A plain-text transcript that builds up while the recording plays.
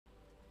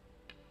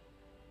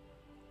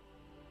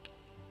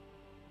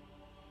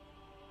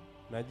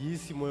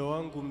Najihisi moyo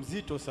wangu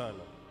mzito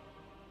sana.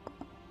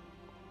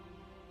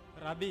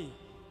 Rabi,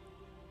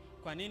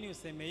 kwa nini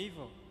useme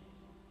hivyo?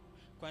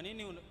 Kwa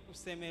nini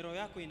useme roho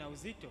yako ina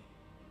uzito?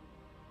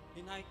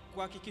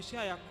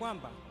 Ninakuhakikishia ya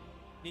kwamba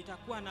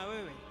nitakuwa na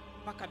wewe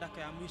mpaka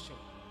dakika ya mwisho.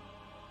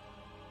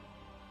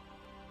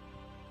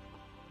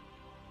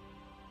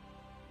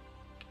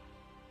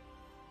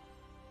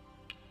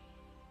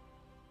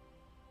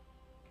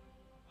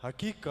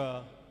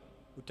 Hakika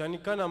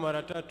utanikana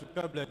mara 3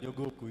 kabla ya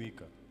jogoo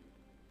kuwika.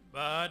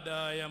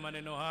 Baada ya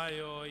maneno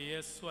hayo,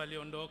 Yesu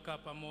aliondoka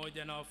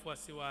pamoja na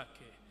wafuasi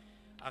wake,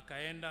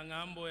 akaenda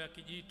ng'ambo ya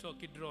kijito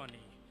Kidroni.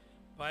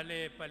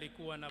 Pale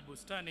palikuwa na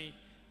bustani,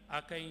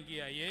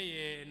 akaingia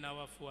yeye na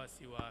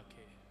wafuasi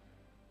wake.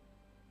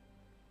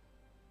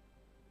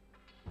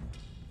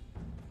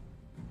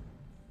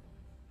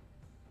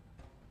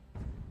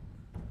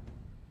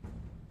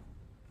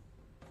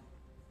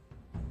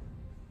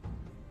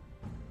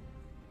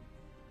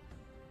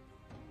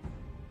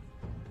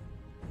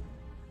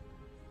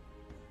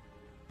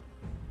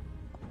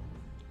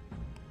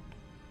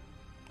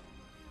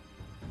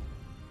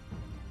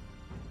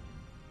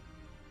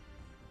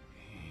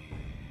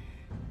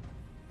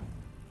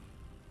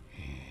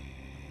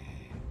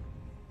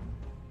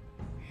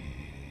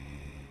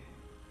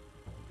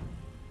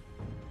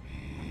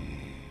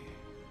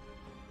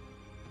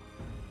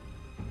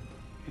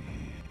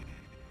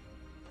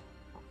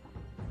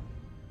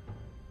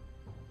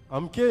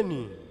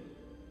 Amkeni.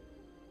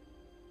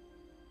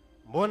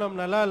 Mbona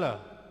mnalala?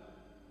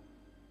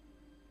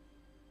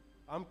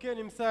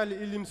 Amkeni msali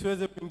ili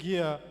msiweze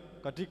kuingia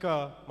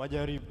katika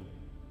majaribu.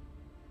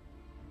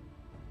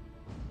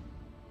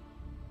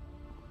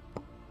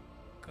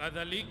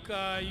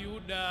 Kadhalika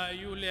Yuda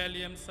yule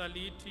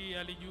aliyemsaliti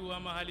alijua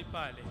mahali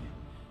pale,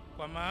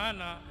 kwa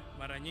maana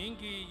mara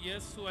nyingi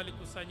Yesu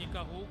alikusanyika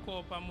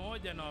huko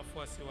pamoja na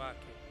wafuasi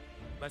wake.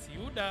 Basi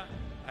Yuda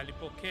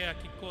alipokea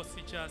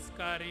kikosi cha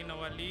askari na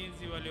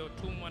walinzi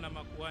waliotumwa na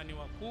makuhani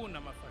wakuu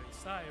na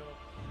Mafarisayo,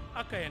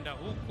 akaenda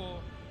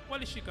huko.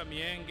 Walishika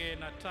mienge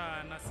na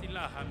taa na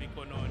silaha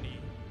mikononi.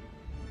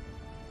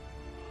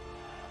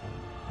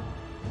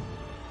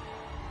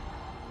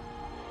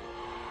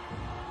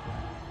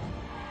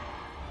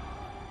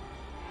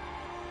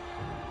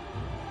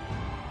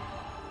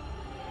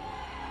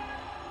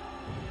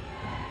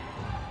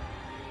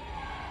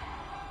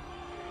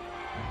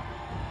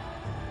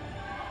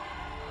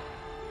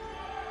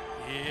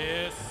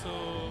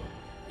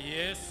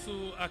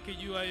 Yesu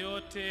akijua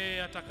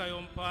yote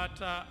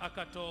atakayompata,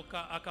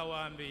 akatoka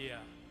akawaambia,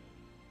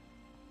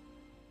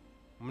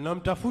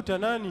 mnamtafuta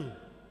nani? Yesu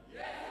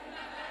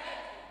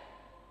Nazareti.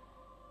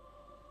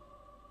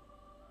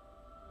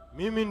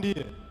 Mimi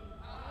ndiye.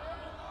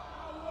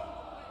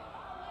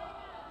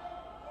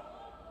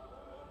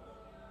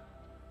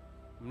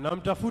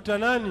 Mnamtafuta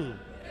nani? Yesu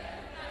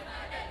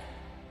Nazareti.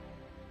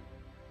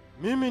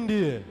 Mimi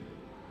ndiye.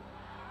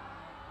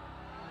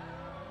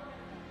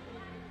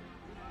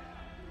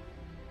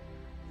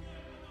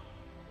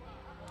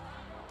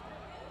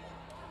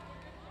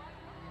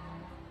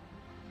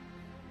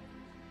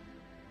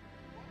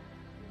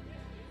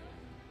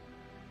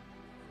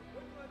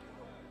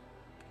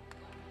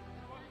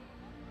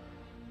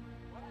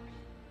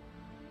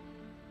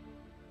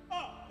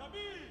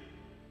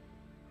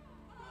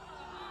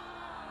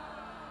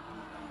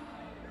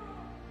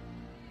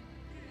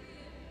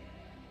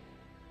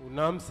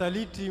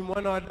 Unamsaliti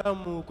mwana wa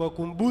Adamu kwa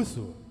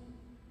kumbusu.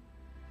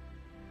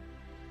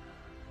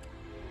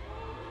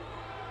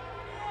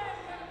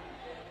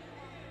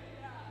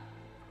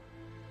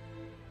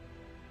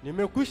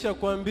 Nimekwisha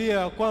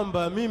kuambia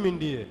kwamba mimi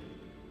ndiye.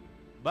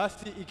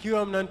 Basi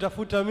ikiwa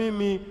mnanitafuta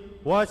mimi,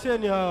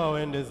 waacheni hawa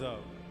waende zao.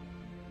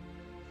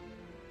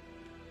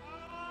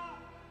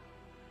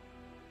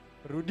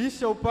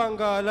 Rudisha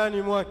upanga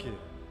alani mwake.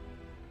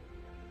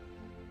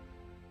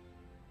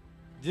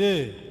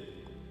 Je,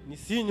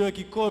 nisinywe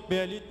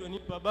kikombe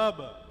alichonipa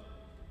Baba?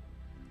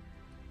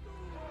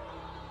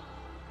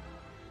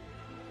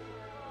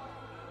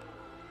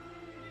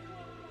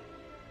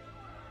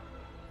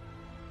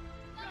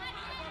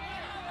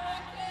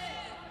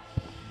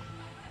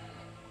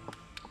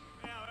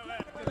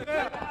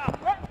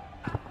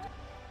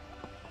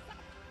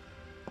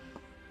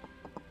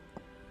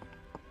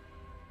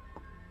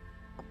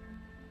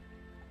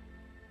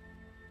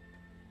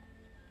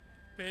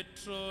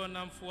 Petro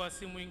na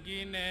mfuasi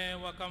mwingine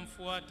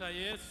wakamfuata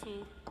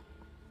Yesu.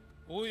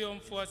 Huyo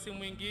mfuasi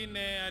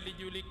mwingine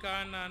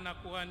alijulikana na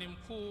kuhani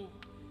mkuu,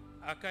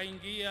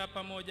 akaingia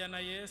pamoja na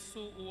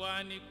Yesu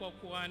uani kwa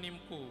kuhani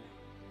mkuu.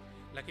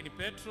 Lakini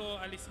Petro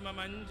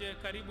alisimama nje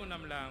karibu na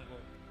mlango.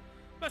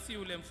 Basi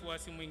yule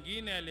mfuasi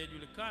mwingine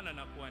aliyejulikana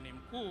na kuhani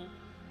mkuu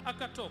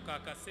akatoka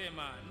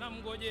akasema,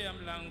 namngojea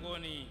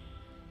mlangoni.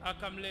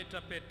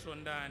 Akamleta Petro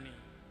ndani.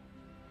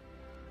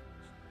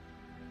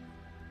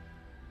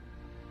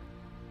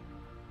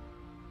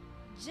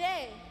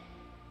 Je,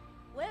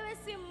 wewe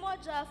si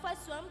mmoja wa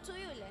wafuasi wa mtu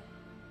yule?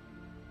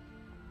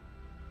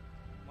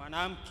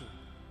 Mwanamke,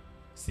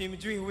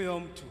 simjui huyo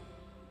mtu.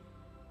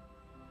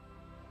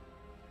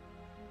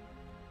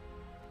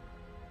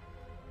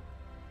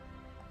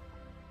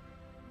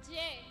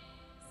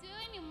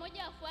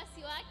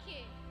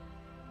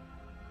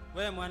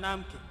 Wewe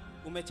mwanamke,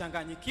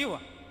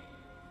 umechanganyikiwa?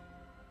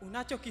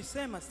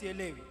 Unachokisema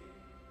sielewi,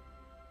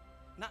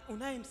 na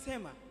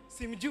unayemsema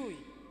simjui.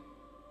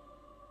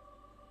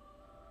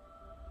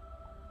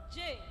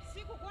 Je,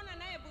 sikukuona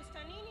naye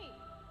bustanini?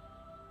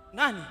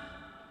 Nani?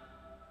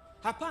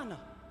 Hapana,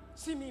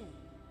 si mimi.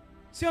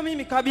 Sio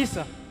mimi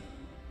kabisa.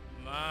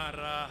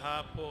 Mara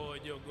hapo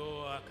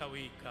jogoo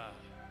akawika.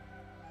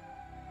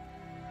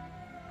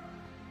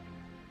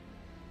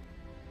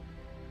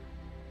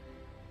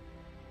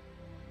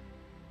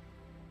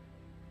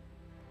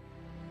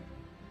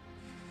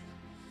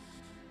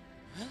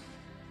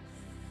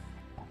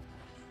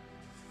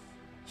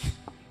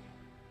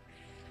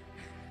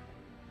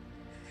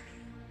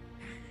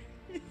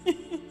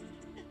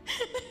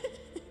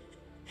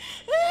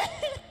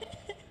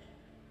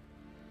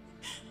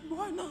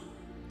 Bwana,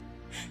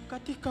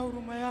 katika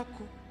huruma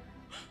yako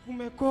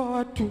umeokoa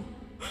watu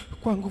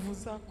kwa nguvu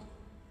zako.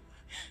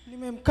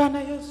 Nimemkana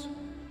Yesu,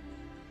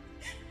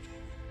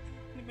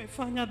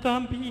 nimefanya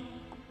dhambi.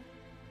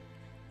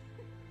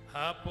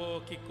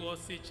 Hapo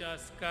kikosi cha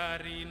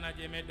askari na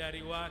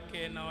jemedari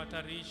wake na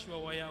watarishi wa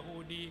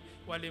Wayahudi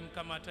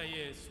walimkamata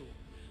Yesu,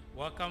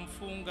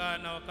 wakamfunga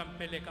na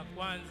wakampeleka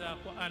kwanza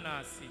kwa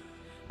Anasi,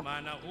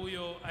 maana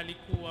huyo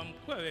alikuwa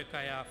mkwewe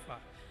Kayafa,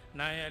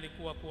 naye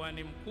alikuwa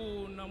kuhani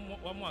mkuu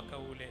wa mwaka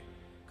ule.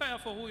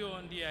 Kayafa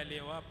huyo ndiye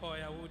aliyewapa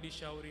Wayahudi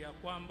shauri ya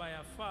kwamba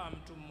yafaa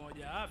mtu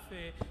mmoja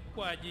afe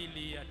kwa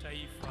ajili ya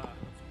taifa.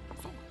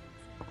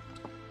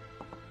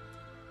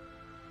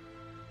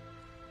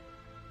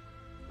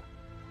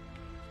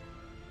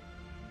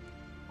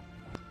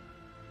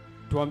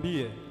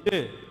 Tuambie,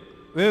 je,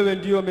 wewe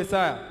ndiyo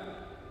Mesaya?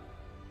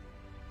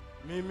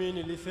 Mimi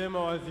nilisema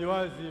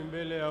waziwazi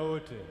mbele ya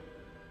wote.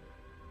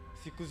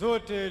 Siku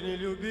zote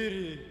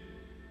nilihubiri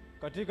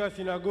katika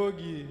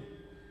sinagogi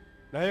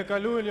na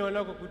hekaluni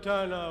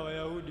wanakokutana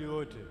Wayahudi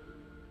wote.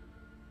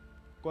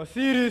 Kwa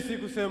siri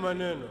sikusema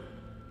neno.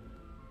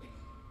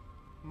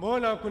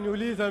 Mbona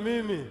kuniuliza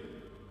mimi?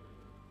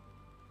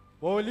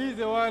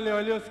 Waulize wale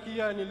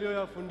waliosikia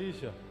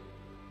niliyoyafundisha.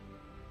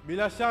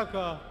 Bila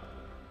shaka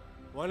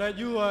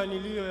wanajua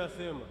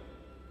niliyoyasema.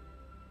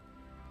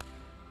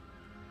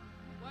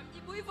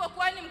 Wamjibu hivyo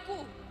kuhani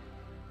mkuu?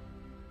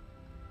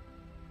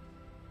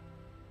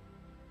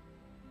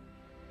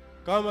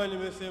 Kama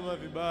nimesema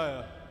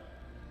vibaya,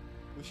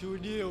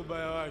 ushuhudie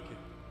ubaya wake.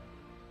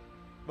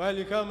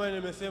 Bali kama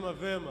nimesema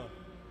vema,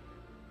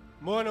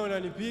 mbona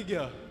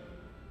unanipiga?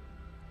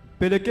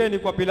 Pelekeni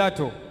kwa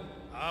Pilato.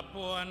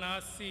 Hapo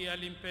Anasi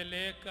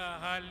alimpeleka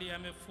hali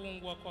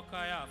amefungwa kwa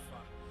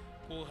Kayafa,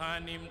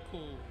 kuhani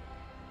mkuu.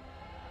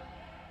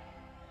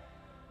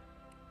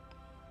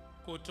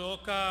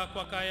 Kutoka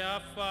kwa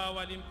Kayafa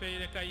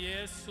walimpeleka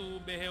Yesu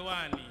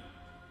behewani.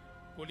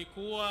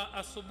 Kulikuwa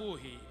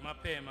asubuhi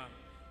mapema.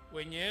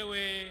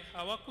 Wenyewe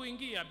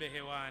hawakuingia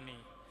behewani,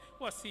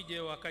 wasije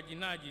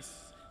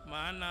wakajinajisi,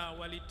 maana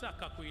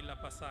walitaka kuila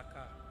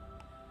Pasaka.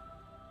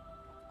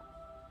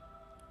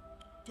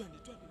 Twende,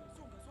 songa.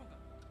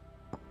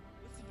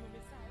 Yesu ndio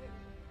Mesaya.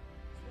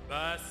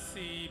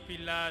 Basi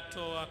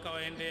Pilato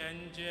akawaendea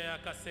nje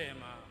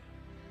akasema,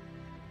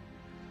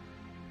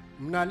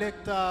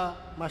 mnaleta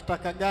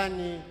mashtaka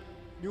gani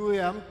juu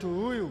ya mtu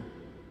huyu?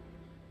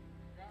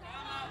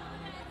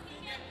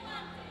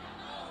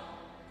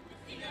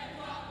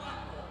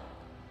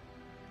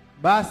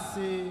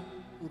 Basi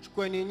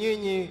mchukueni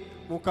nyinyi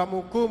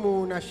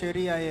mkamhukumu na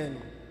sheria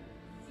yenu.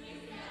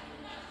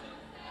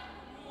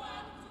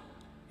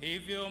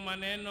 Hivyo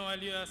maneno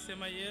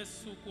aliyoyasema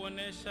Yesu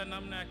kuonesha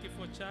namna ya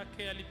kifo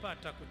chake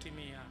alipata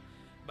kutimia.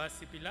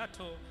 Basi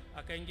Pilato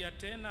akaingia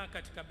tena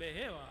katika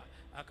behewa,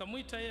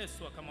 akamwita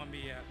Yesu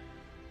akamwambia,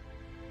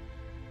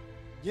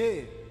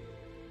 Je,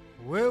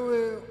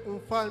 wewe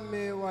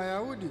mfalme wa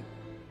Wayahudi?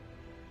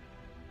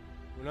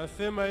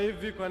 Unasema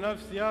hivi kwa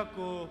nafsi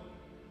yako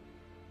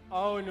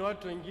au ni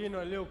watu wengine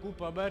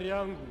waliokupa habari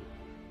yangu?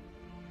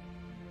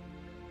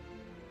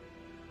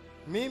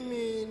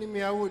 Mimi ni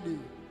Myahudi.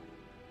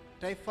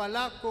 Taifa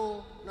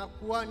lako na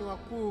kuhani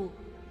wakuu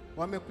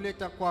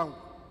wamekuleta kwangu.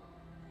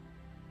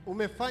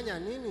 Umefanya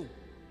nini?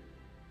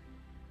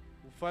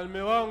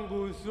 Ufalme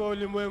wangu sio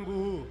ulimwengu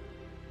huu.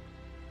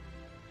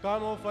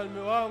 Kama ufalme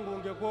wangu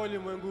ungekuwa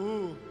ulimwengu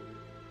huu,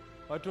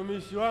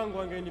 watumishi wangu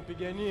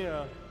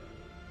wangenipigania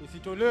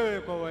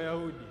nisitolewe kwa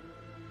Wayahudi.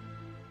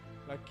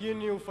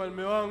 Lakini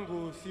ufalme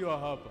wangu si wa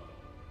hapa.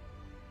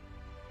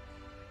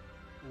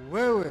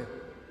 Wewe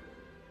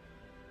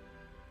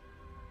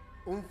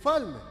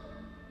mfalme?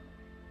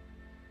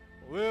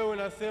 Wewe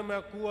unasema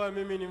ya kuwa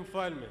mimi ni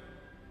mfalme.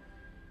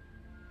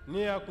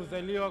 Nia ya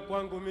kuzaliwa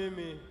kwangu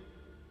mimi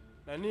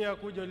na nia ya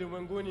kuja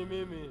ulimwenguni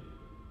mimi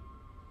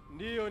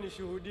ndiyo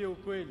nishuhudie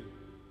ukweli.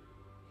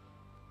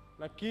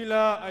 Na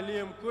kila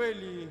aliye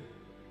mkweli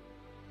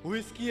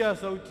huisikia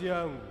sauti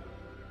yangu.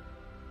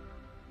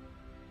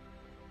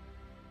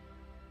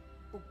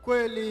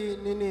 Ukweli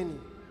ni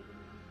nini?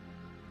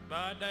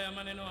 Baada ya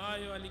maneno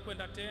hayo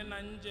alikwenda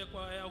tena nje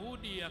kwa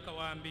Wayahudi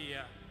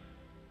akawaambia,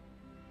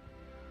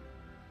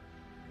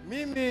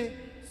 Mimi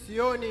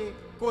sioni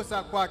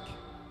kosa kwake.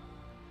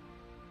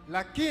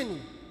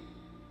 lakini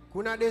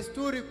kuna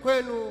desturi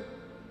kwenu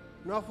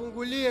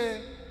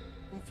niwafungulie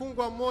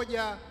mfungwa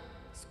mmoja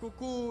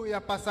sikukuu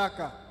ya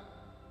Pasaka.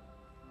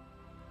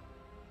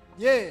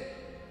 Je,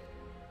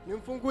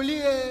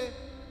 nimfungulie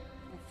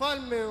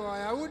mfalme wa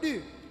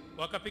Wayahudi?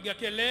 Wakapiga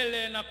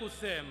kelele na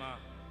kusema,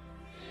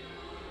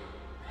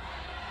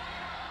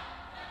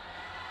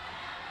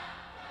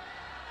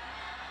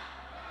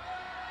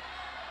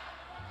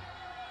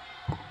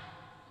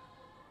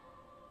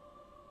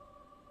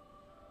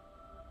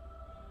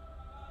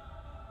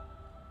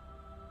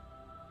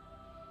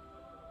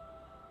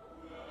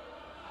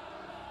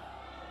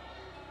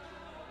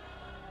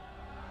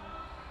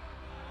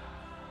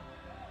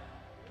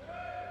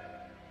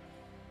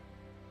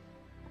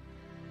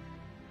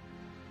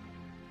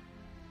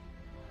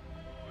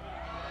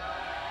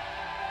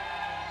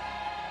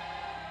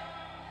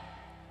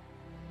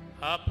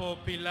 hapo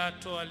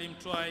Pilato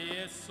alimtwaa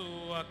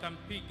Yesu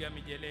akampiga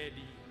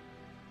mijeledi.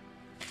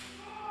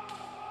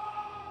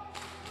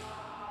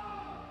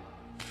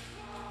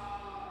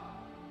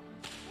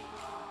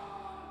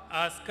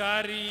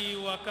 Askari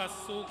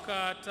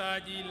wakasuka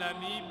taji la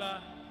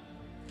miiba,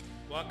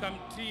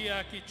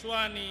 wakamtia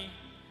kichwani,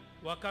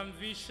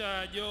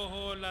 wakamvisha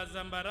joho la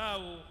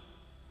zambarau,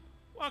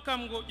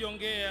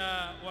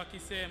 wakamjongea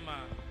wakisema,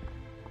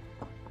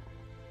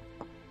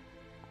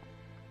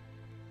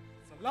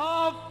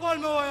 La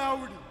mfalme wa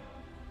Wayahudi.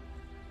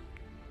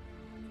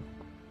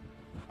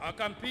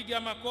 Akampiga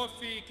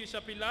makofi.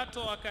 Kisha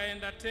Pilato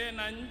akaenda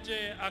tena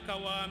nje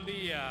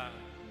akawaambia,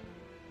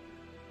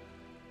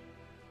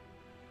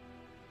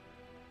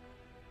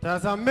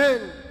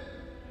 Tazameni,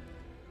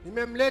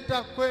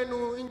 nimemleta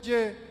kwenu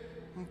nje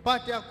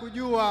mpate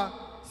kujua,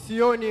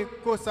 sioni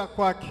kosa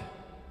kwake.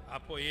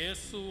 Hapo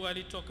Yesu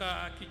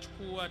alitoka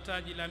akichukua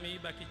taji la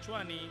miiba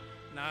kichwani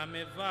na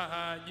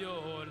amevaa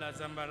joho la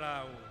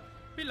zambarau.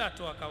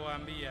 Pilato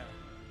akawaambia,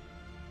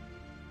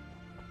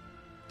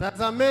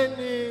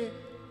 Tazameni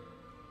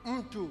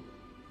mtu.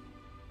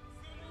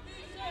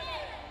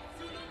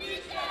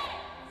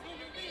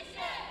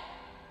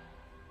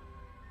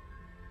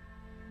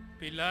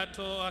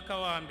 Pilato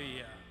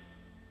akawaambia,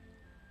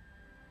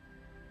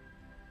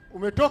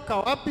 Umetoka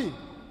wapi?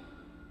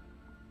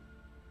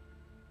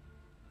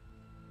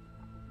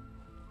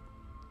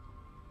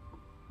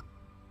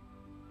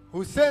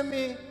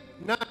 Husemi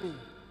nani?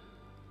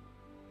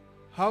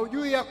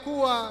 Haujui ya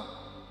kuwa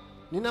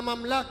nina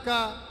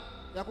mamlaka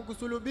ya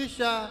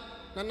kukusulubisha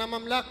na na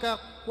mamlaka ya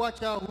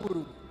kuacha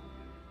huru?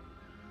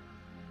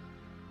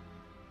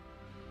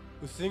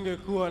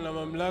 Usingekuwa na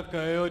mamlaka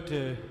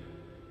yoyote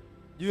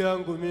juu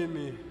yangu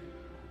mimi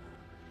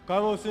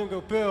kama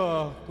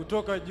usingepewa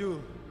kutoka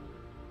juu.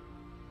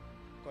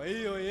 Kwa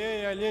hiyo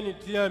yeye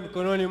aliyenitia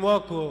mikononi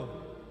mwako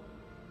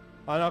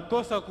ana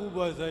kosa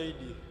kubwa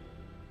zaidi.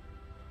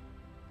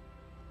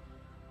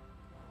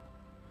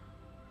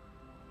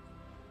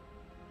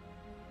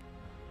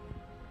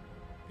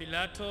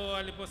 Pilato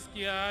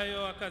aliposikia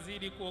hayo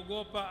akazidi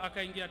kuogopa,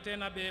 akaingia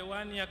tena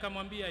behewani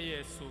akamwambia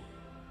Yesu,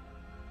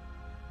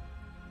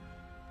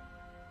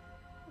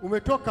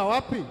 Umetoka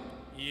wapi?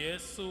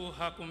 Yesu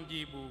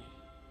hakumjibu.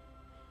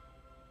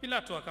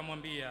 Pilato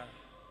akamwambia,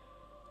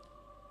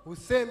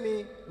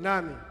 Husemi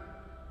nami?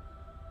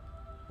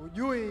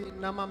 Hujui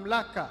na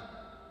mamlaka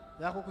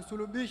ya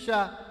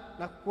kukusulubisha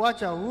na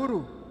kukuacha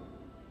huru?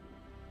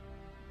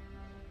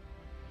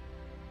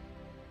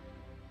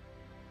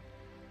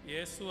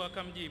 Yesu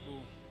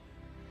akamjibu,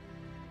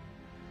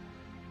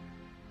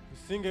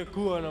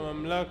 Usingekuwa na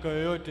mamlaka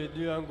yoyote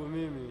juu yangu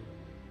mimi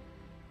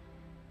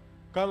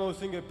kama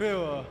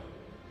usingepewa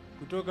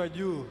kutoka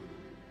juu.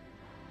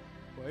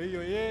 Kwa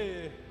hiyo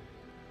yeye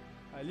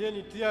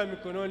aliyenitia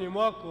mikononi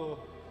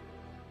mwako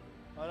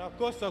ana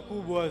kosa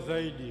kubwa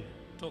zaidi.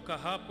 Toka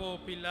hapo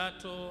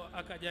Pilato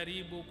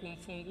akajaribu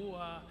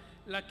kumfungua,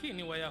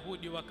 lakini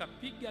Wayahudi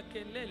wakapiga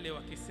kelele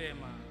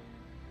wakisema,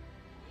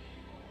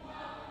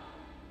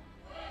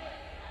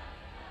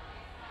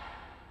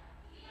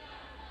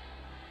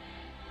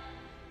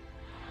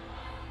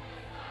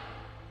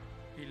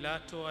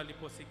 Pilato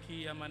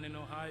aliposikia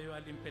maneno hayo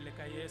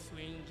alimpeleka Yesu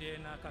nje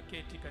na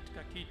akaketi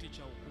katika kiti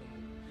cha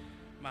hukumu,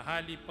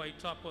 mahali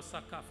paitwapo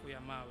sakafu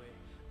ya mawe,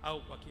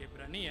 au kwa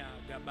Kiebrania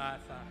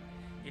Gabatha.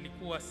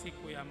 Ilikuwa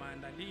siku ya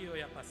maandalio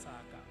ya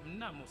Pasaka,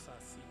 mnamo saa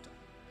 6.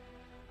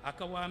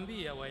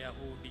 Akawaambia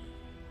Wayahudi,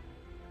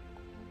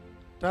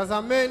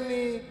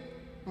 Tazameni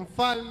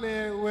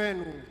mfalme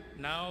wenu.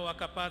 nao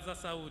wakapaza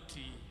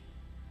sauti.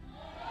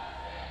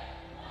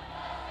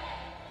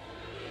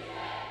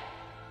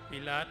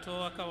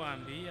 Pilato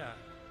akawaambia,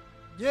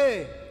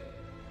 Je,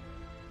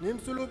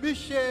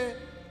 nimsulubishe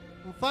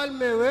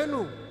mfalme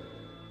wenu?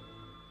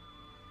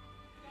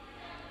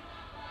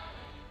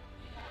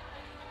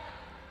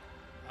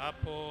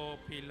 Hapo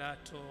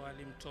Pilato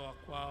alimtoa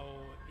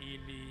kwao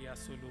ili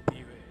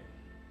asulubiwe.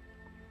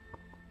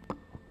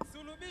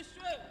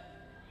 Sulubishwe!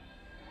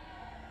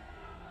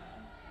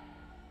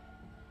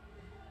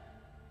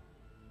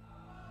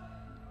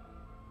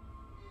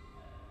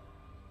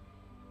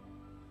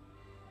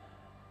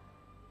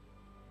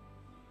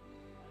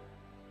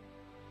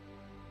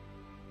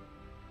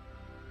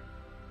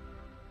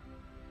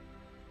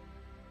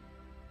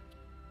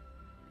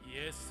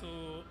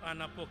 Yesu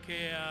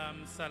anapokea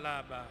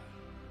msalaba.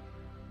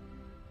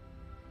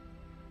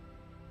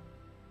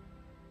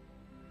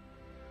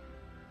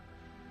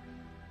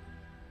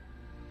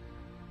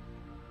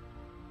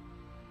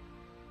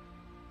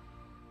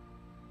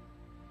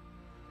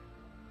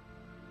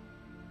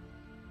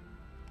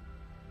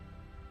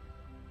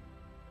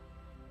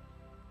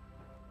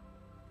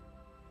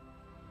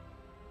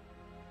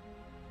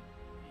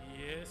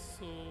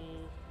 Yesu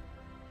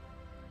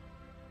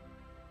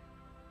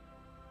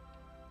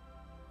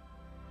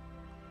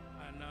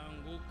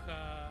anaanguka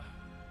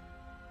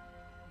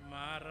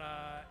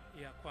mara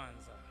ya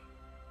kwanza.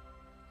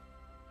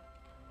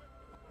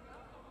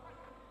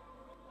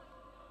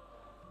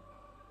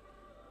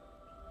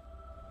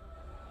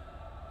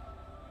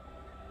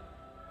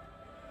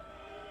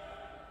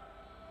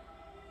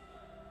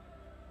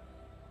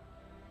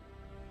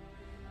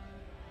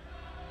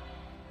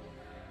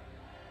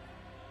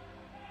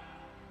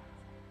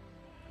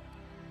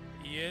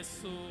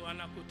 Yesu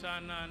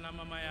anakutana na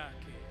mama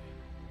yake.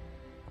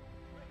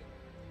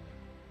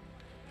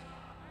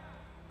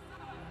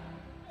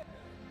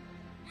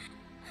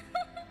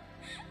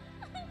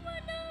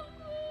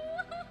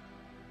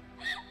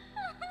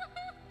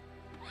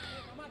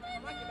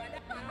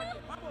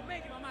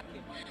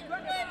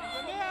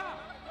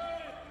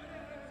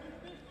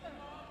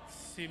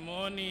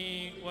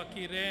 Simoni wa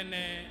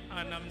Kirene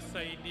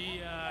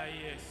anamsaidia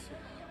Yesu.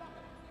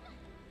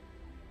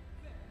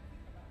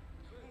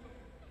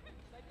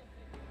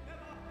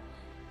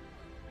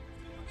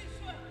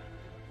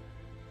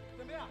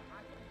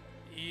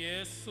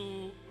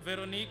 Yesu,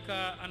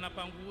 Veronika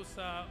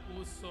anapangusa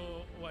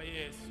uso wa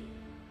Yesu.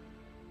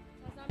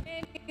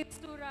 Tazameni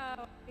sura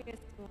ya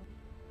Yesu.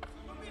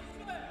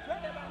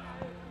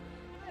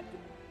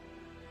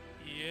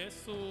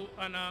 Yesu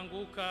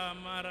anaanguka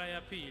mara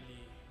ya pili.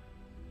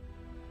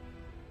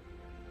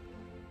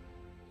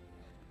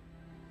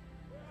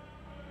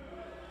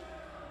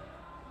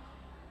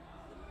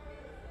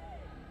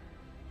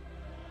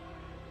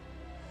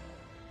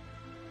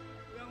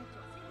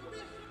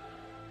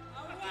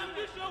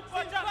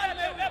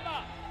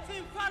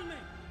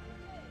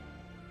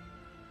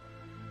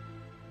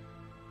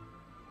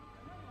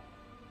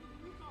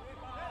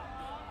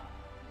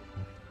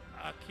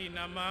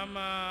 Akina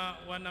mama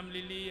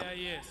wanamlilia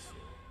Yesu.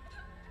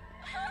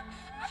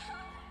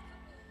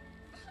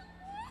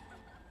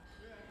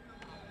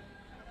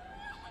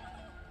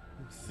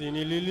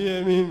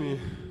 Msinililie mimi,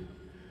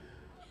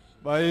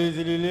 bali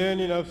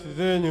zililieni nafsi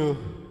zenyu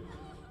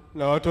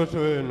na watoto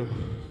wenu.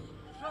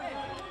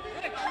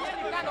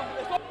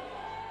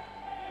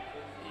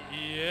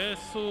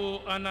 Yesu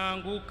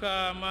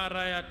anaanguka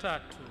mara ya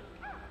tatu.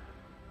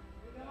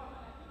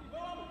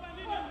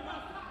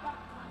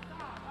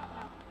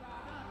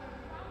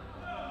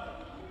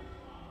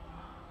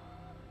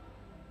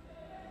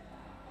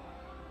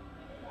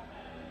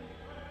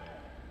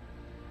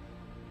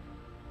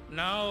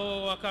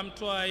 Nao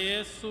wakamtoa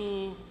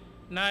Yesu,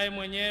 naye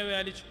mwenyewe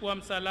alichukua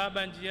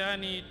msalaba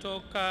njiani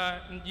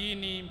toka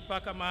mjini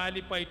mpaka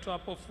mahali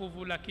paitwapo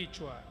Fuvu la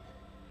Kichwa,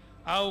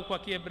 au kwa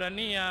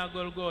Kiebrania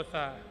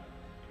Golgotha.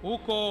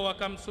 Huko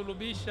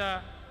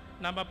wakamsulubisha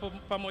na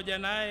pamoja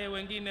naye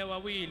wengine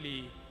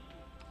wawili,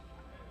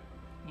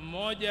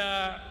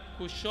 mmoja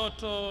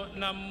kushoto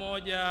na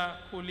mmoja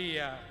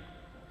kulia,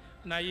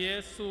 na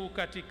Yesu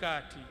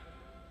katikati.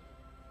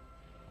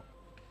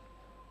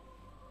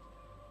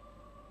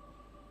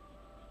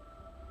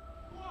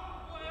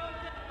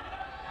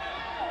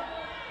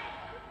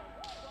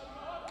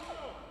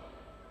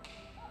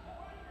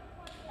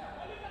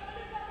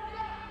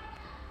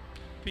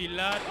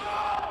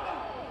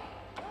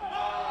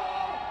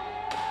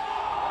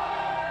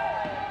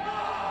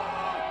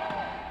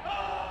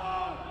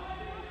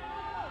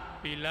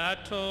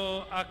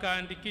 Pilato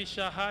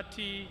akaandikisha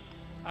hati,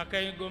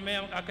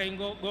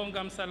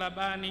 akaigonga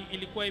msalabani.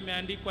 Ilikuwa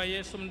imeandikwa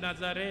Yesu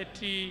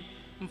Mnazareti,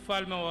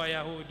 mfalme wa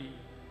Wayahudi.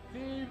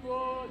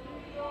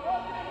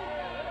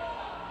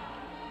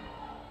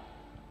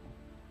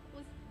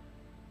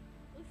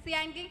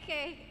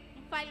 Usiandike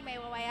mfalme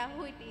wa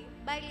Wayahudi,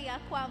 bali ya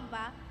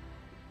kwamba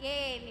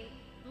yeye ni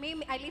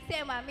mimi,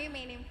 alisema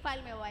mimi ni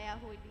mfalme wa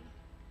Wayahudi.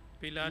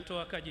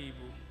 Pilato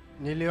akajibu,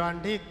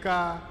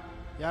 niliyoandika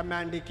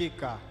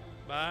yameandikika.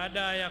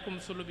 Baada ya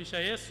kumsulubisha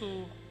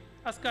Yesu,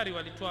 askari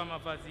walitoa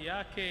mavazi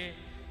yake,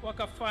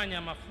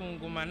 wakafanya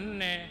mafungu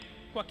manne,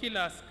 kwa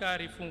kila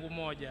askari fungu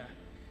moja.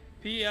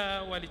 Pia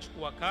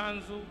walichukua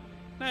kanzu,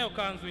 nayo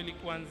kanzu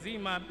ilikuwa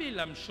nzima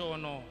bila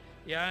mshono,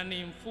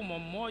 yaani mfumo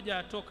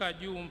mmoja toka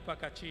juu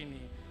mpaka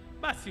chini.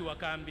 Basi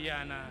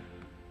wakaambiana,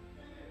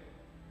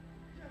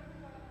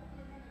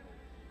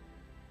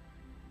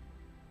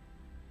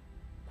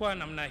 kwa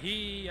namna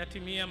hii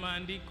yatimia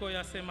maandiko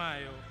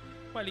yasemayo,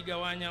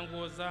 waligawanya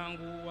nguo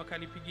zangu,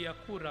 wakalipigia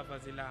kura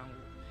vazi langu.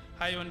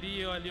 Hayo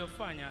ndiyo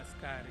aliyofanya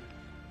askari.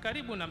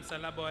 Karibu na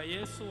msalaba wa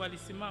Yesu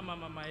walisimama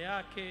mama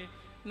yake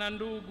na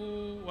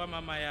ndugu wa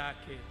mama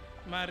yake,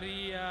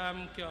 Maria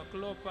mke wa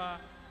Klopa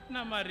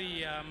na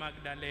Maria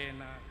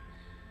Magdalena.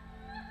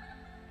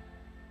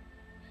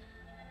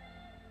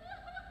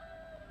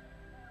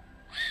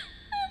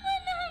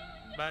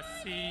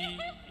 Basi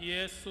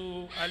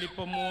Yesu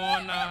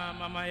alipomuona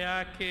mama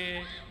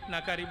yake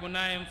na karibu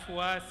naye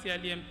mfuasi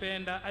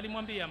aliyempenda,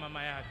 alimwambia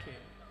mama yake,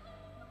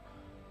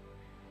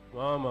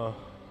 Mama,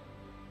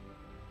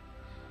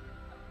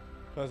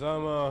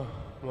 tazama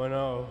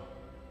mwanao.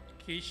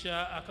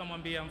 Kisha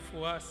akamwambia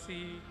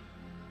mfuasi,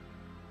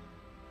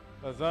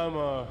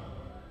 Tazama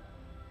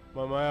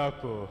mama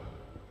yako.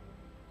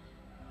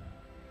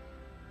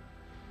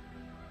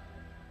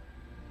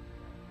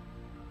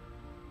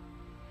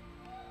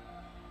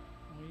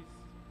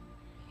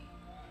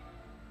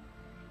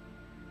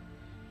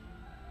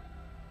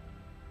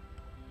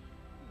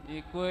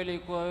 Ni kweli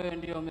kwa wewe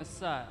ndio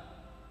Mesaya.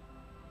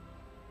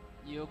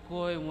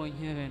 Jiokoe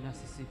mwenyewe na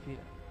sisi pia.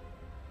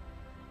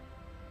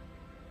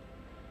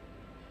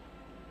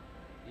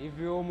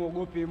 Hivyo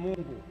umwogopi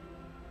Mungu?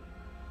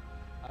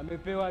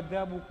 Amepewa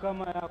adhabu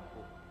kama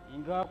yako,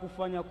 ingawa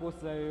kufanya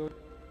kosa yoyote.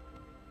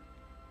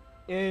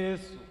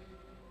 Yesu,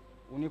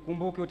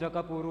 unikumbuke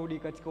utakaporudi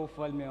katika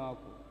ufalme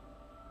wako.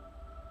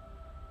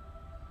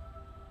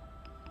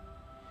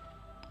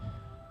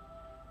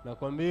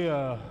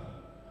 Nakwambia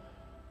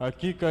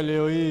hakika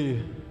leo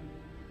hii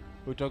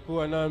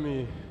utakuwa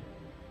nami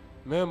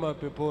mema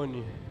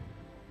peponi.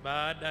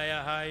 Baada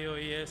ya hayo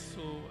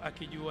Yesu,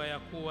 akijua ya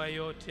kuwa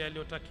yote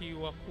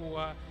yaliyotakiwa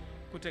kuwa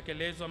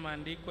kutekelezwa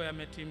maandiko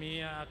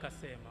yametimia,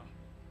 akasema,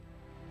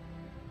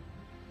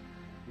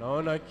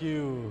 Naona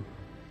kiu.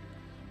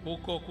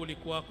 Huko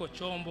kulikuwako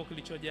chombo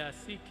kilichojaa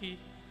siki,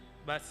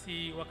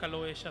 basi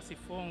wakalowesha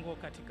sifongo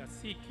katika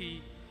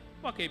siki,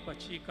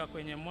 wakaipachika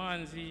kwenye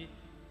mwanzi,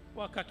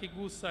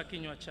 wakakigusa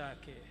kinywa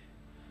chake.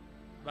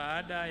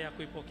 Baada ya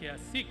kuipokea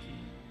siki,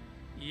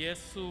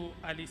 Yesu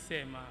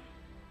alisema,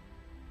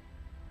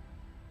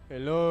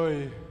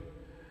 Eloi,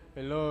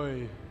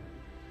 Eloi,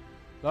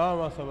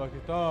 lama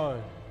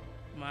sabakitani.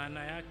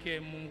 maana yake,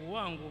 Mungu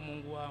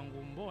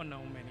wangu, mbona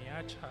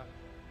umeniacha?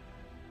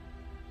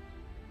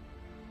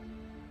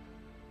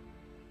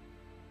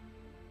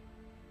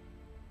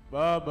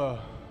 Baba,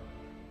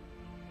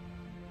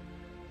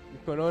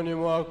 mikononi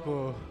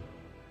mwako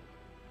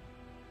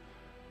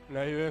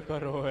naiweka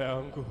roho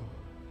yangu.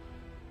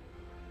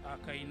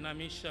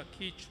 Akainamisha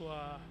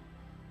kichwa,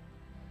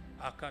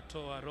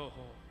 akatoa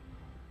roho.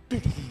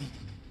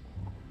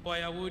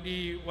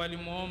 Wayahudi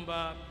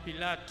walimwomba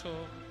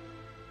Pilato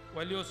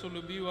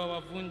waliosulubiwa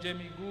wavunje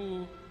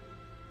miguu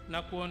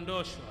na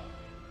kuondoshwa,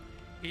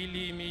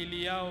 ili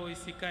miili yao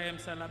isikae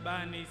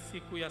msalabani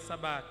siku ya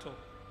Sabato,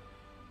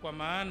 kwa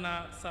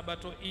maana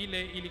Sabato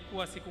ile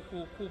ilikuwa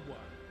sikukuu kubwa.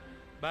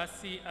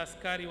 Basi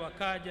askari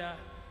wakaja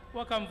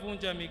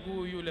wakamvunja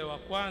miguu yule wa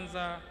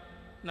kwanza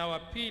na wa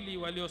pili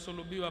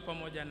waliosulubiwa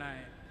pamoja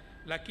naye.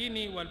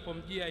 Lakini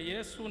walipomjia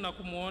Yesu na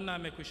kumwona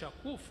amekwisha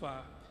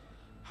kufa,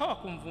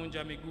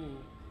 hawakumvunja miguu,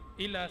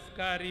 ila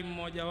askari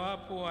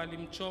mmojawapo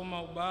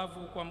alimchoma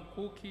ubavu kwa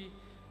mkuki,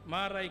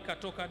 mara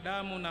ikatoka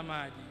damu na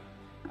maji.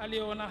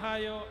 Aliyeona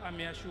hayo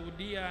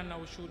ameyashuhudia, na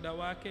ushuhuda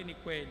wake ni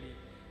kweli,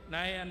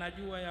 naye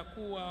anajua ya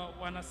kuwa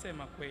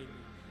wanasema kweli,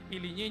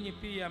 ili nyinyi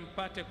pia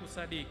mpate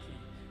kusadiki.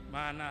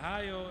 Maana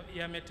hayo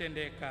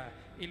yametendeka,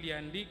 ili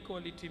andiko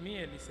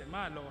litimie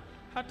lisemalo,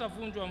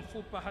 hatavunjwa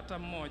mfupa hata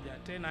mmoja.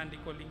 Tena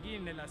andiko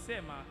lingine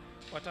lasema,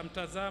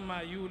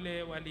 watamtazama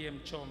yule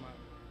waliyemchoma.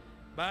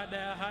 Baada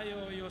ya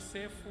hayo,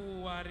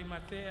 Yosefu wa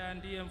Arimathea,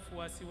 ndiye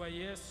mfuasi wa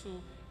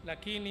Yesu,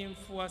 lakini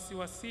mfuasi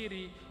wa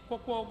siri, kwa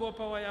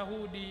kuogopa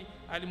Wayahudi,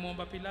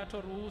 alimwomba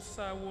Pilato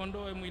ruhusa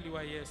uondoe mwili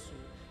wa Yesu.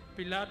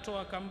 Pilato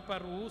akampa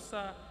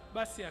ruhusa,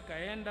 basi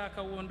akaenda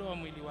akauondoa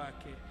mwili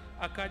wake.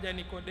 Akaja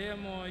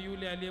Nikodemo,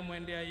 yule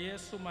aliyemwendea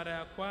Yesu mara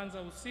ya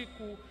kwanza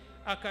usiku,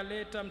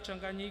 akaleta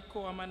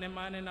mchanganyiko wa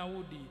manemane na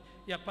udi,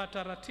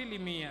 yapata ratili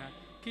 100.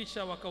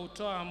 Kisha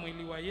wakautoa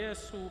mwili wa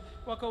Yesu,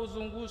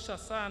 wakauzungusha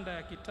sanda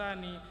ya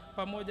kitani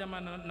pamoja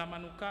na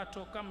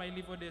manukato, kama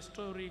ilivyo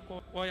desturi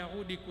kwa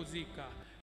Wayahudi kuzika.